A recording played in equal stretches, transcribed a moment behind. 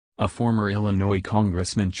A former Illinois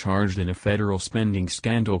congressman charged in a federal spending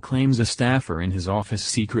scandal claims a staffer in his office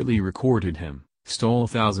secretly recorded him, stole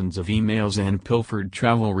thousands of emails and pilfered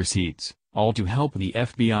travel receipts, all to help the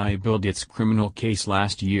FBI build its criminal case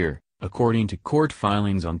last year, according to court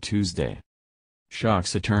filings on Tuesday.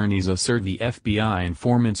 Schock's attorneys assert the FBI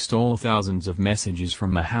informant stole thousands of messages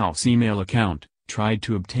from a House email account, tried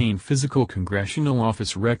to obtain physical congressional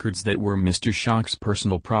office records that were Mr. Schock's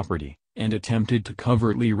personal property, and attempted to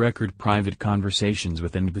covertly record private conversations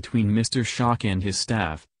with and between Mr. Schock and his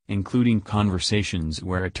staff, including conversations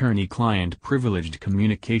where attorney-client privileged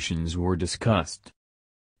communications were discussed.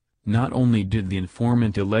 Not only did the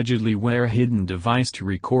informant allegedly wear a hidden device to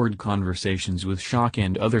record conversations with Schock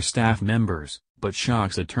and other staff members, but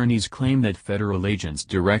Schock's attorneys claim that federal agents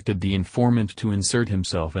directed the informant to insert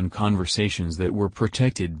himself in conversations that were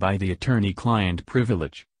protected by the attorney-client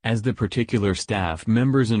privilege, as the particular staff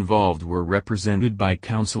members involved were represented by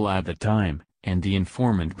counsel at the time, and the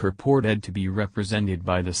informant purported to be represented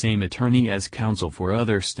by the same attorney as counsel for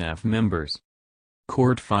other staff members.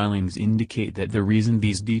 Court filings indicate that the reason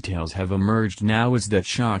these details have emerged now is that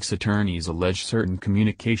Schock's attorneys allege certain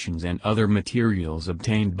communications and other materials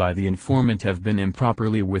obtained by the informant have been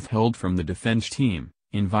improperly withheld from the defense team,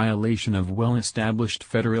 in violation of well-established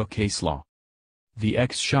federal case law. The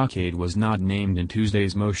ex-Schock aide was not named in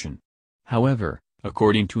Tuesday's motion. However,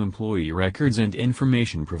 according to employee records and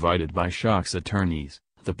information provided by Schock's attorneys,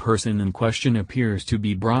 the person in question appears to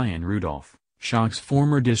be Brian Rudolph, Schock's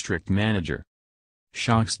former district manager.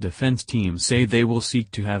 Schock's defense team say they will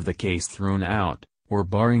seek to have the case thrown out, or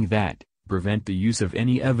barring that, prevent the use of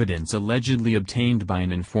any evidence allegedly obtained by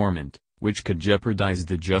an informant, which could jeopardize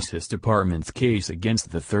the Justice Department's case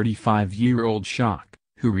against the 35-year-old Schock,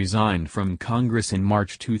 who resigned from Congress in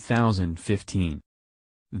March 2015.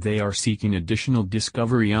 They are seeking additional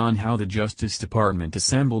discovery on how the Justice Department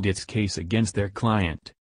assembled its case against their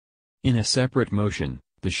client. In a separate motion,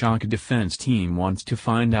 the Schock defense team wants to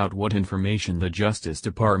find out what information the Justice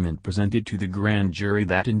Department presented to the grand jury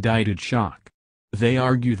that indicted Schock. They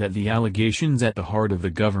argue that the allegations at the heart of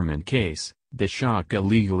the government case, that Schock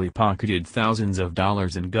illegally pocketed thousands of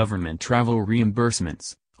dollars in government travel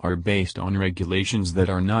reimbursements, are based on regulations that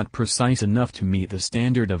are not precise enough to meet the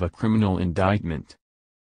standard of a criminal indictment.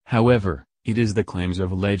 However, it is the claims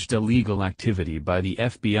of alleged illegal activity by the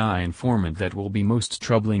FBI informant that will be most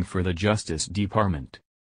troubling for the Justice Department.